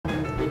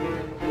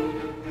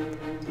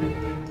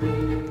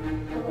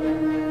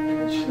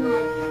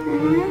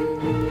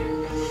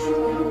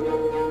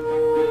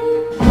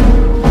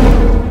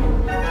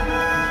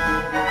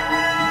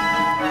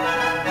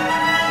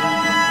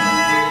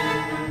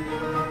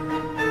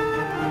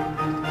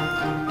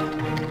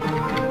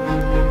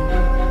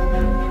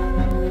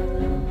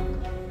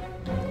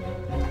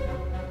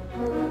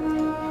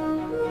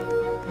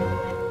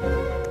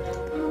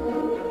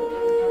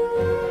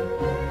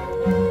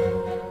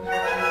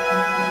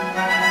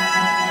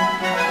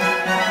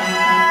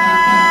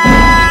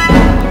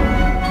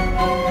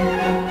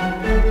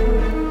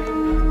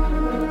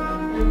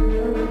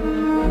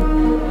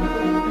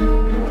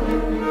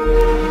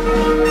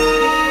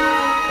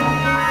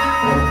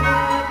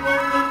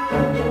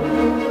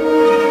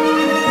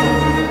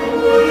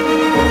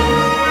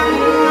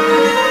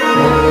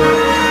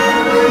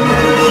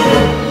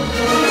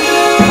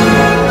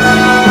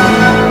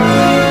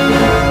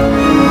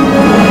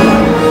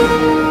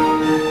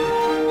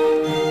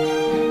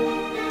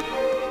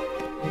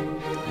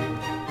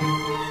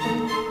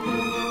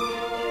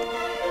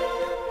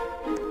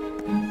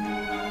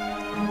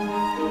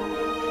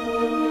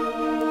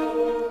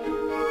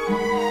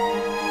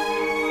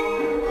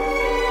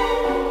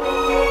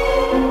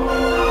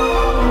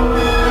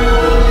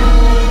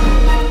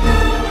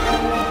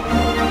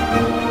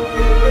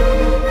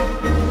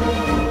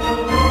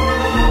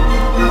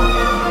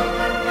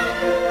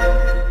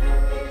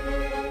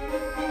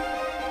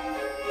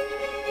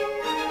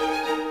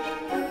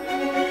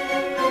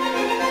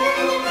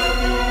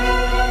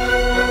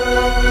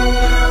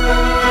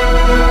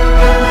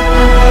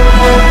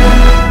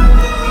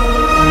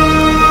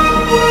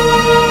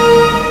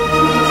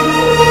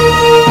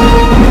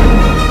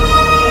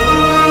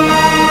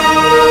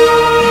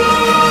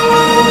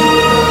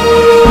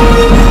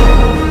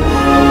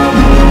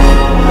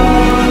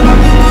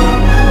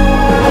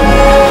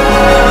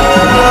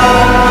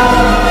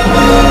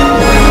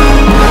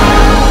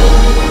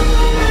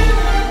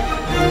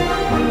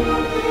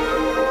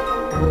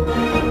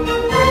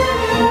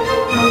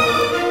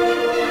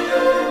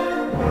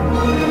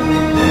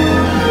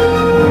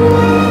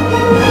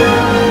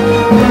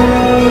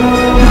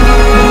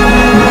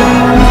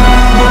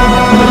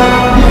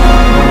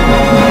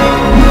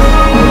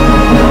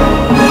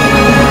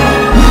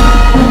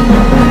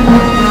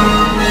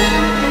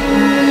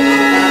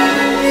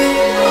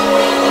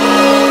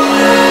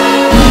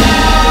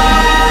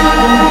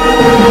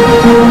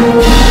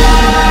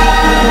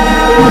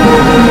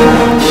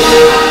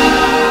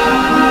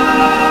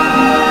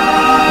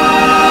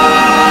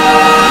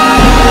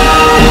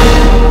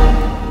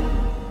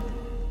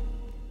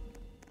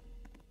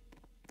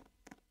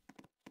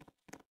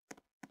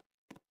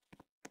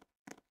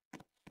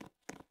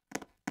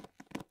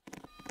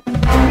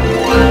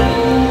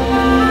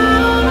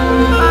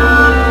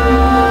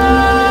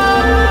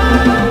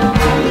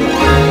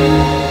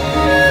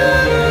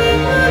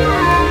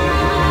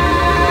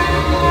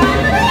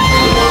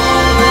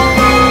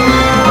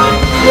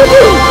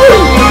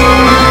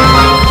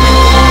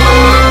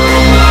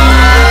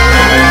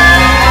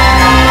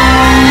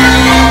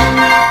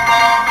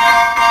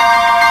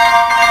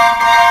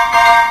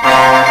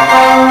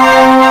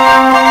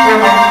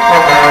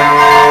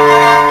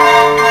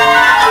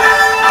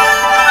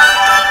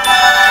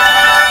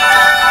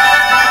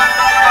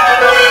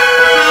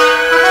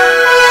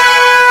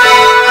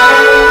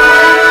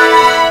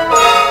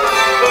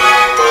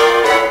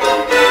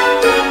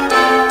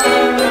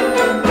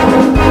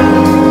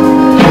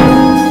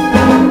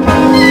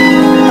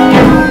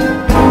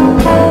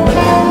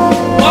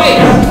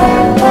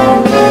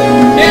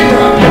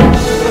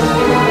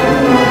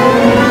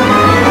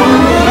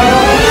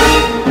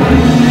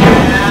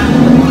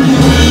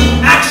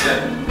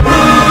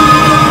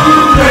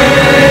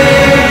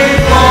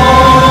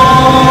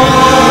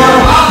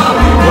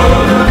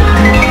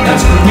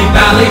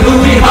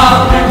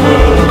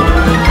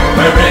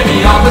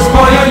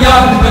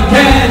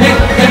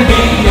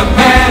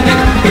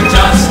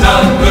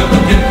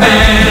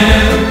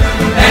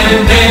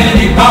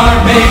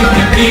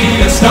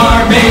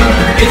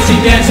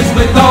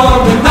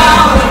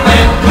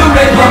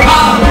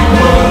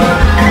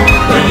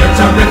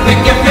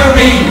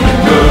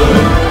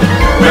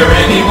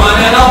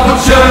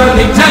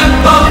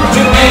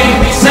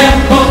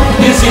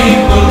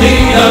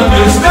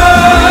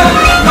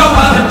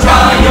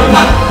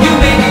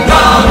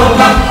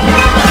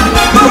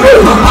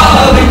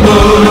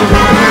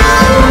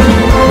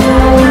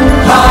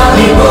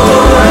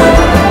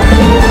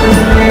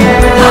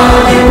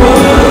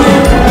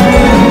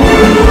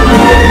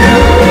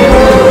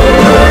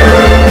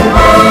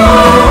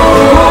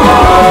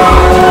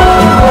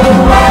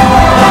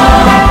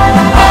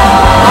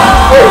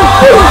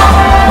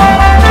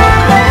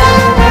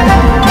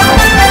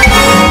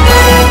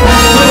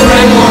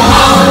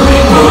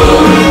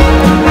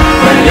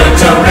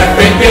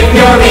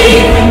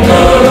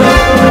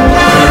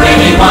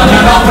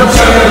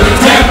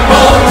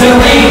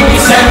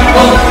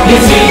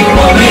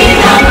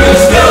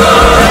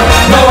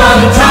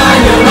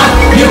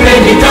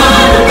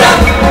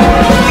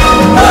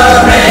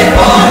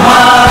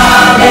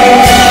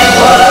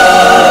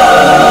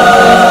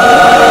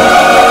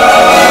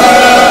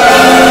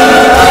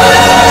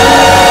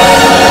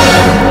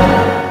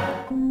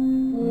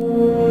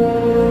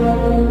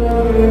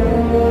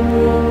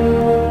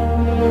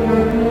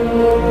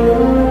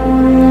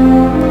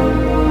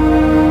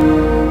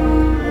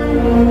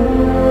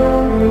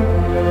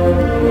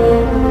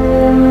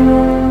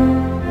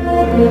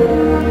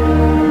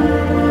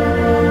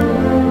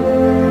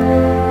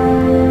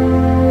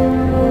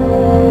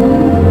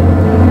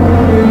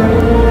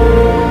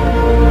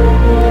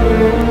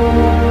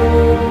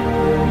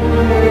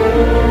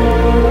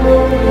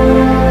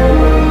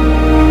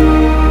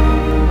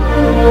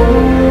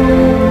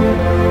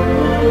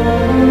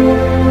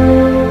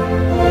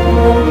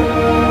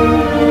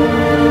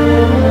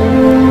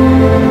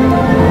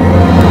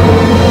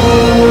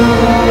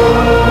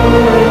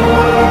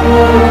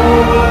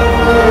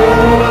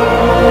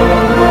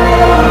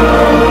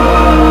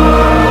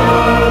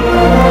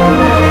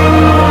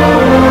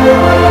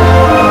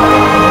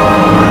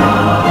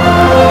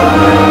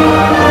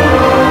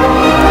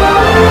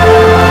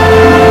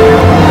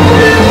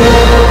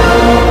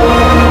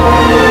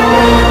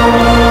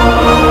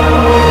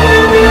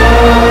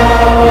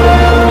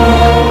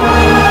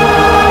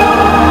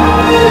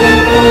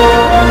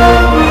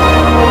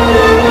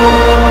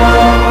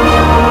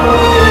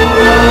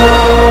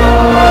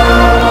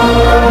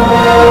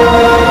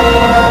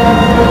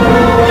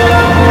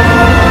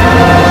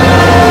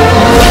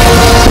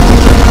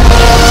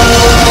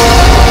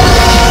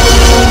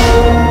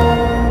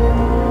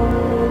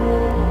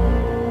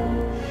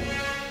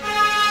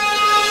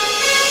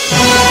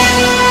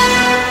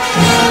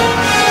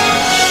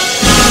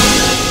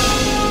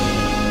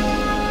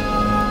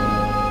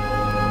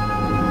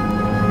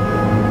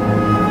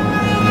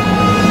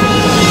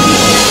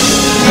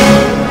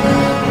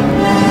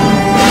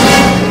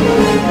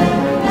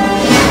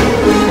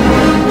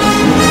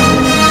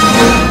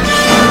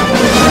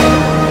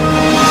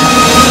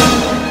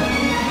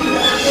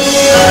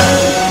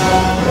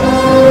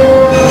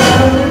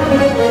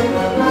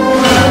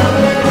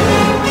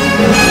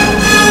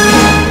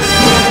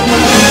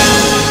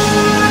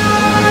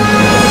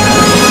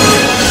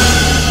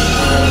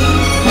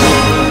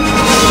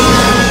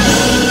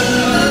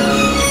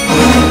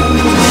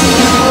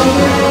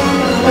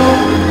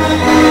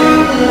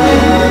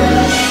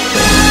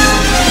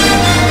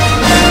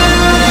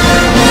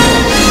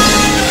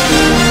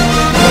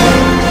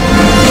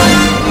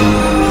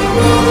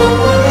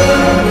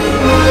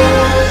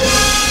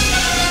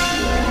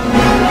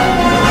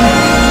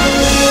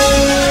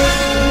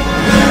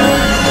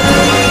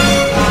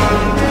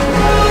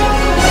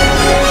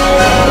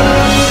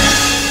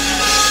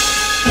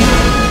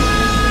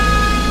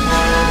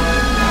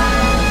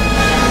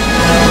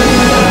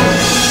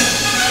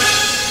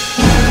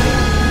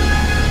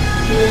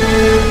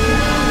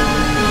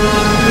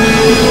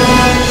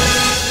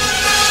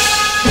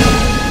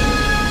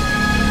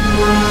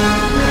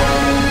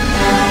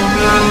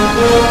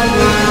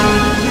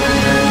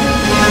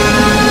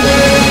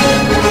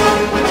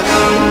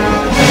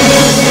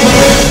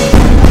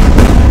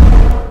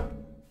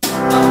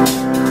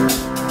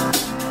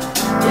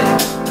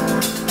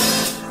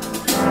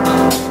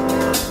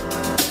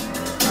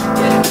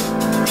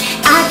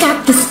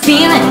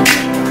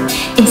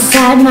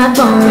inside my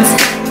bones.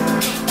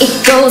 It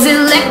goes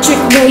electric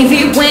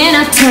wavy when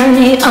I turn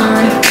it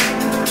on.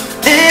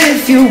 And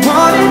if you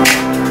want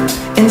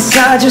it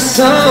inside your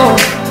soul,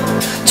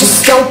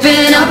 just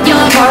open up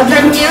your heart,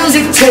 let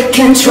music take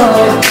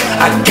control.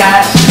 I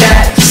got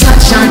that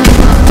sunshine in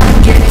my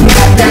pocket,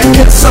 got that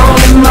good soul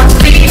in my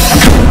feet, I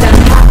feel that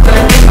hot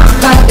blood in my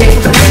body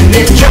when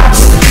it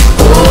drops.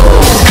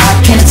 Oh, I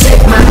can't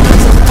take my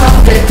eyes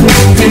off it,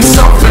 moving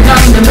so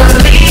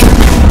phenomenally.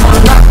 I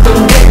like the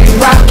way we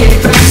rock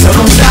it, so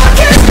don't stop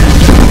it.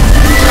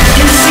 I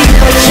can see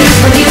that you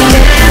when you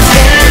dance,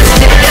 dance,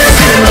 dance.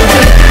 Feel the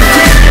way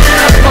creeping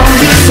up on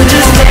me, so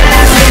just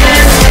dance,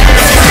 dance,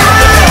 dance.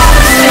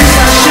 Since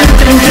I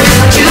shouldn't do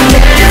what you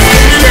dance,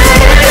 dance.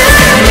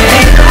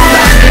 Ain't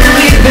nobody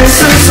leaving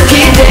soon, so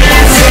keep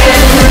dancing.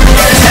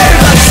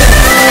 Everybody say,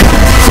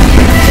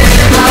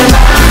 my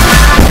life.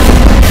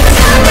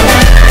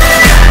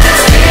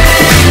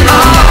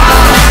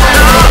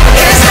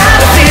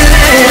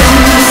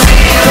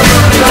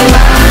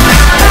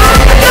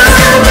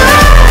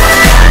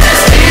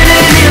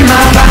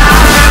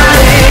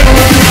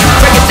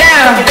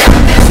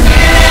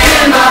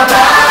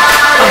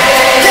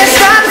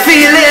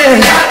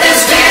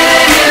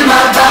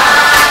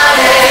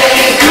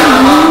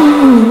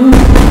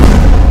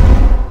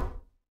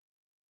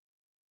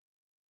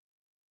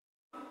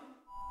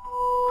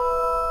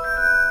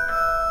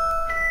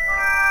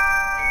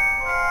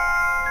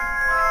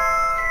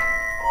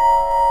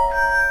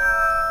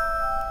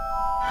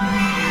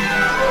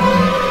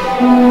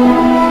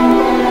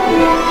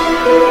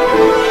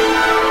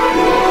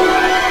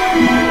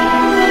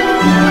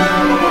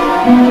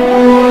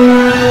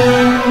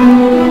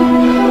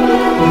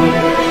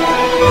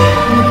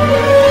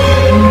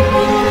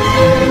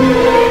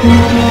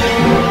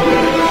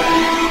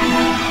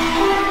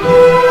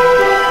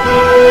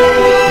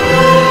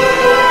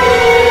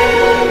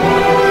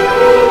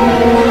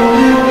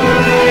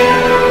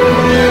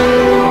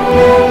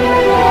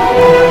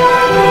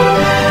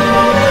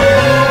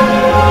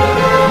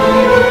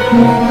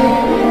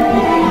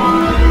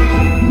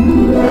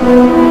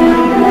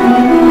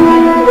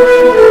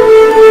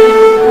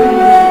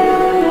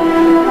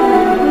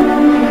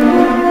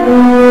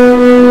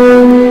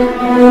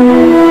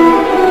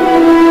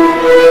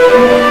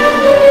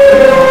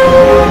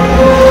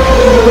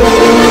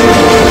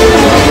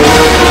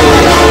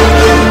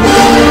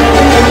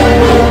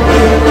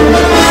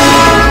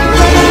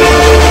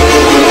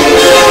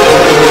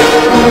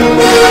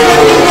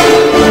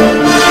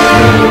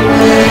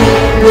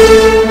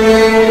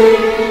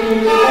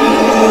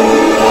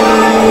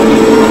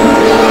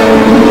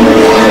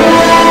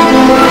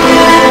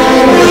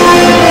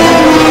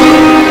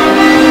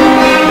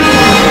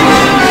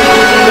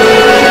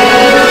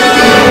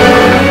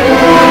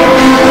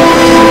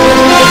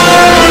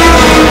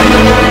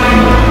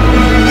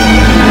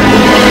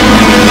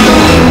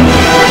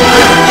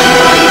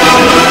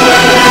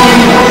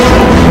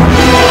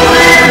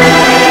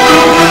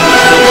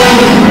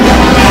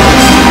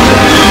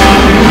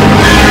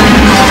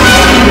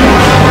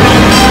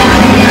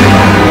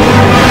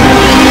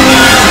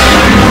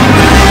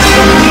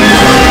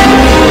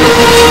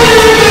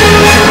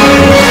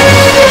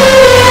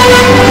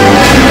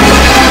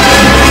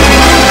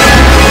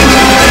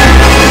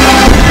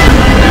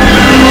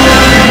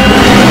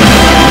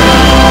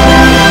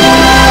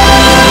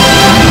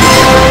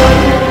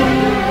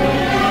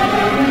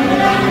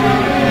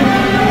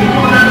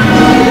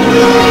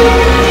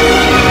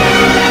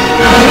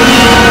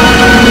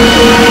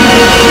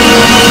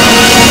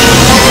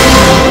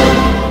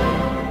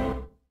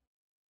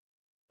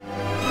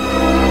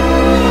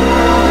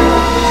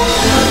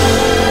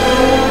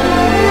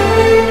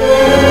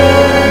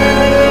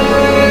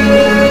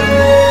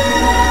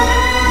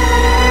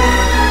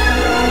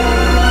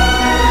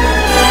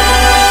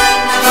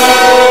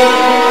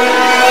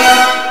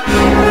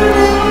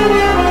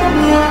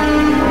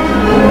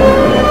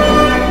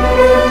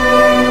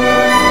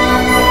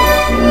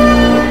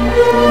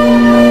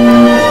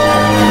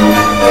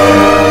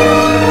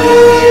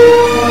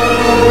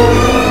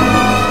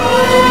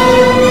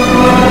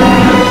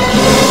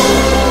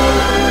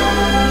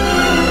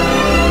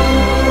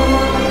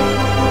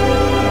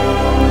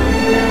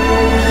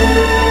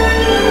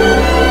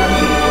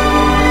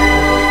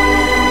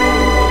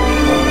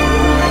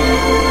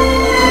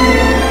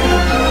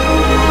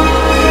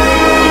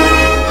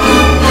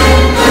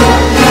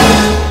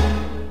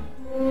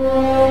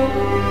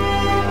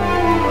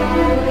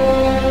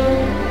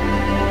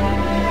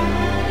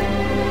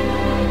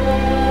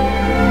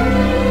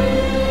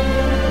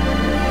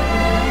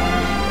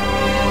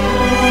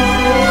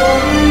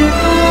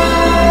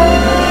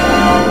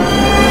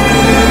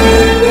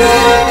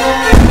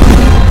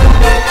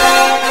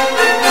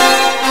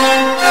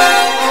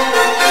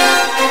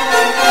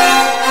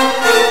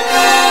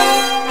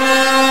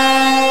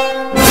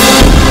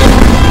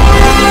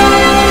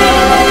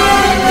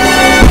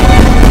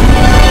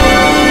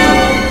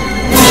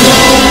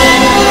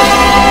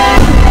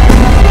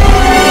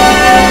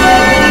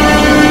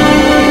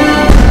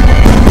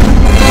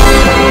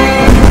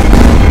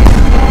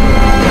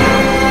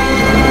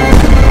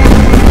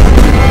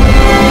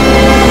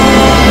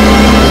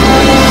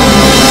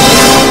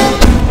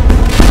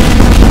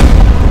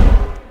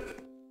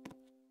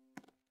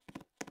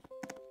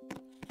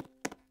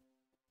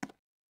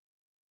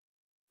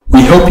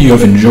 hope you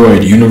have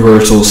enjoyed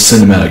Universal's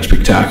Cinematic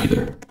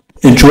Spectacular.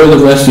 Enjoy the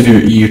rest of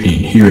your evening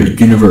here at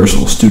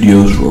Universal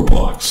Studios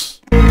Roblox.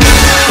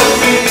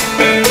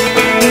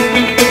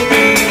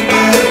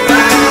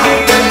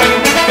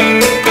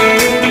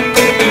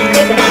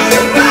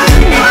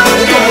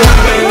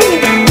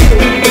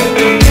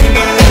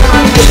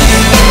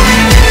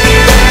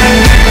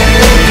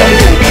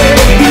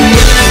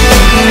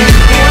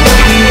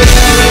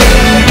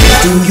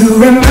 Do you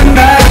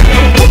remember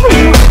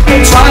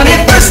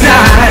 21st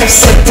night of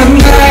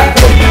September?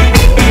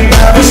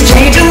 Lovers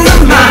changing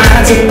their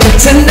minds and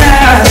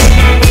pretenders,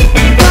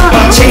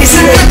 while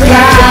chasing the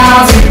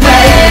clouds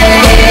away.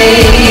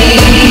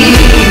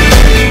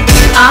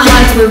 Our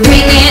hearts were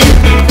ringing,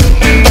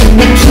 and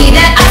the key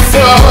that our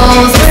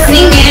souls were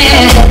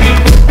singing.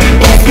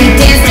 As we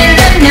danced in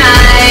the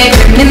night,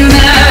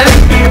 remember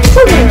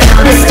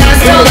how the stars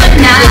stole the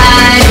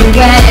night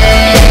away.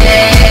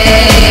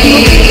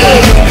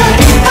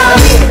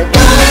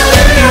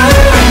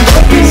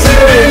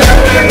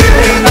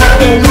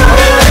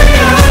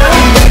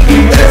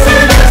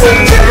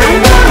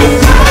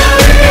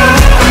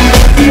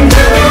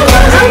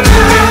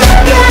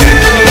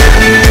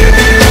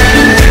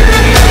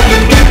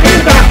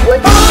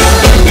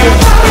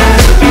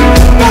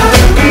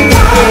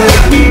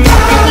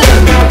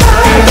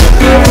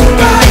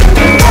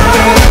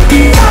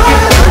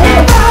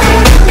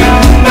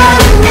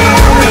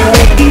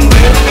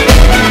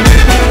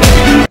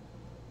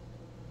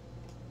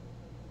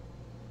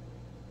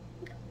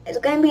 It's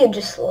gonna be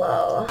just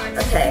slow.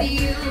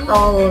 Okay.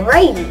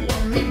 Alrighty.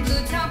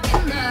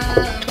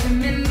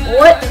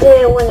 What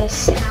did I want to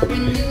say?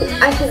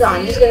 I forgot.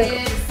 I'm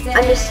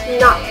just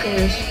not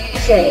gonna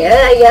say it,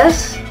 I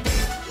guess.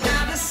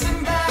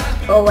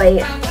 Oh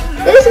wait.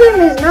 This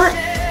game is not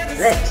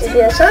meant to be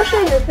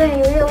associated with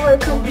any real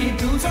world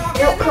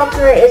no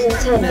copyright is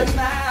intended.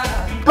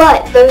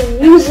 But the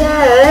music,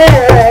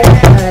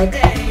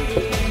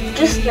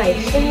 just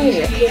nice. The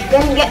music is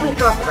gonna get me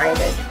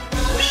copyrighted.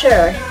 I'm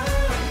sure.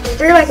 Is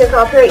there like a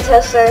copyright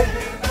tester?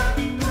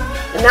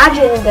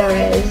 Imagine there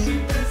is.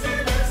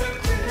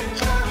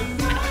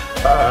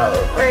 Oh,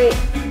 right.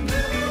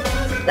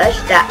 That's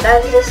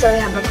just so we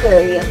have a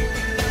clear view.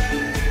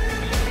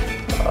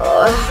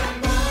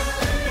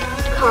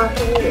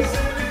 Copy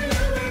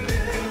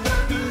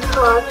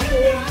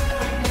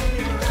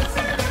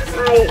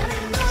my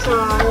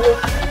song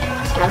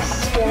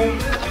tester.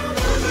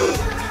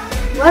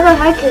 What the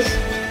heck is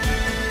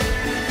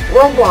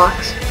Roblox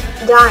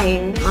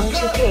dying on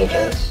 2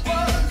 pages?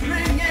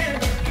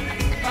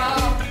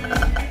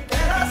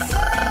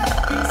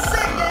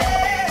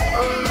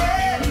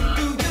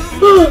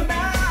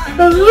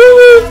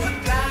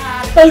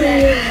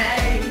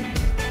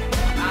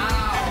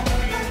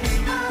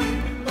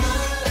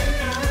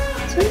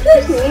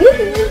 Sometimes you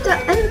can use the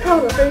end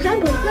problem. For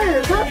example,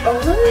 player got a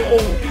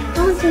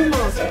mountain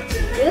monster.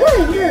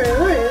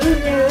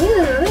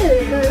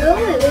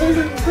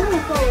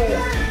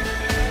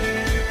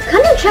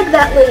 Kind of check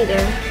that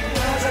later.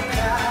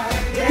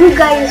 You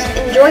guys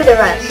enjoy the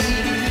rest.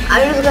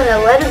 I'm just gonna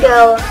let it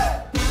go.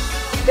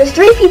 There's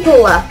 3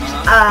 people left.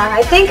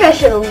 I think I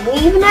should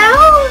leave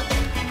now.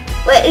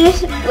 Let me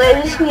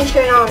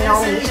turn on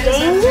all these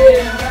things.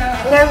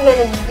 They're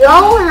gonna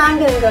go and I'm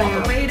gonna go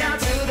now.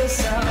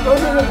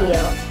 Close the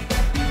video.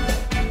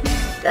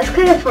 That's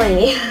kind of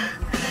funny.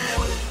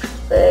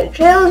 The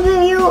trails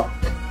video.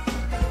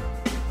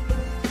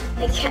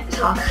 I can't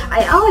talk.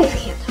 I always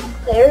can't talk.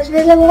 Players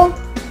visible.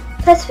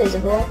 That's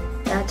visible.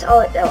 That's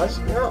all. That was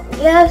no.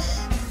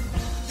 Yes.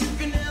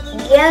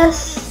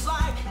 Yes.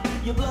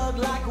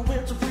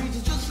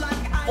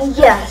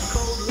 Yes.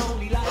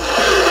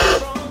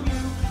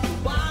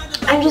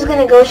 I'm just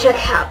gonna go check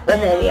out the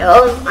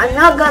video. I'm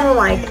not gonna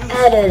like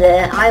edit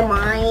it. I'm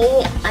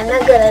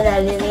not good at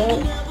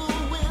editing.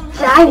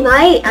 So I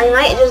might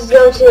just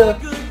go to.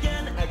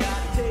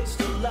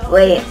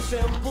 Wait.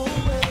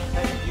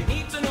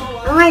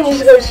 I might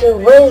just go to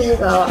where does it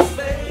go?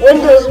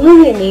 Windows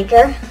Movie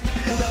Maker.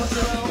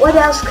 What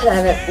else could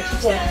I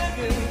do?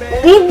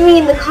 Leave me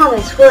in the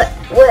comments what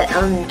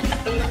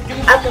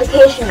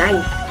application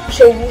I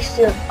should use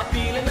to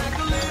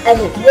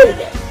edit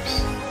videos.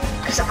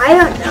 Cause I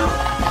don't know.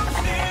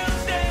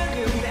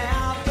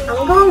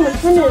 I'm going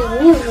with Windows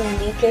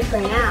Movie Maker for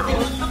now.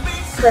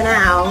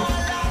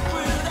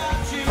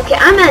 Okay,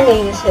 I'm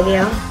ending this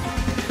video.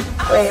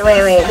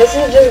 Wait. This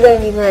is just gonna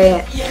be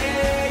great.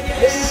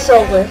 This is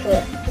so worth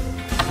it.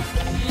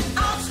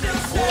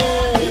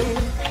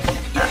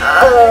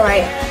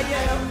 Alright.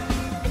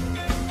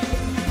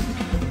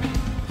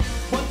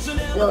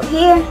 Go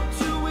here.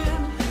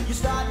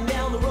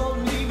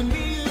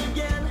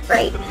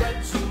 Right.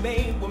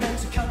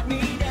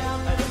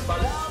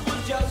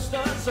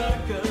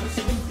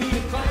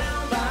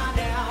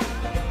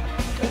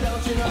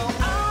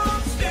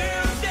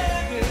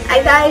 Hi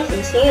guys,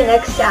 and see you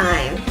next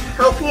time.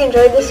 Hope you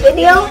enjoyed this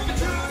video,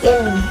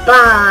 and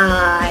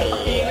bye.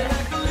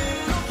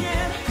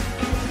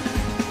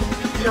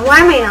 Now why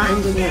am I not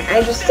ending it?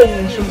 I just think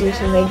I should do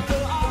something.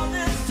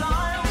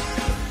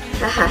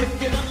 Haha.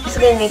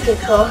 didn't make it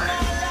cool.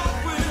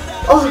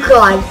 Oh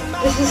god,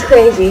 this is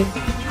crazy.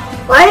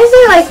 Why is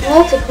there like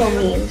multiple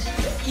memes?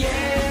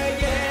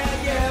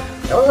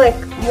 It was like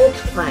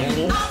multiplying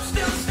me.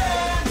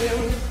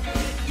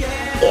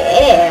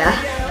 Yeah.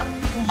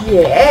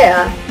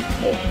 Yeah.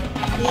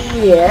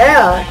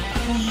 Yeah.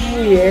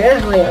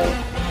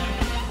 Yeah.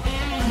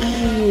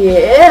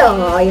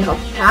 Yeah, you have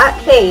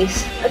fat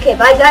face. Okay,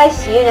 bye guys,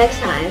 see you next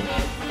time.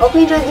 Hope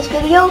you enjoyed this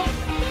video,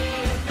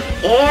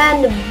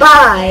 and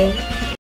bye.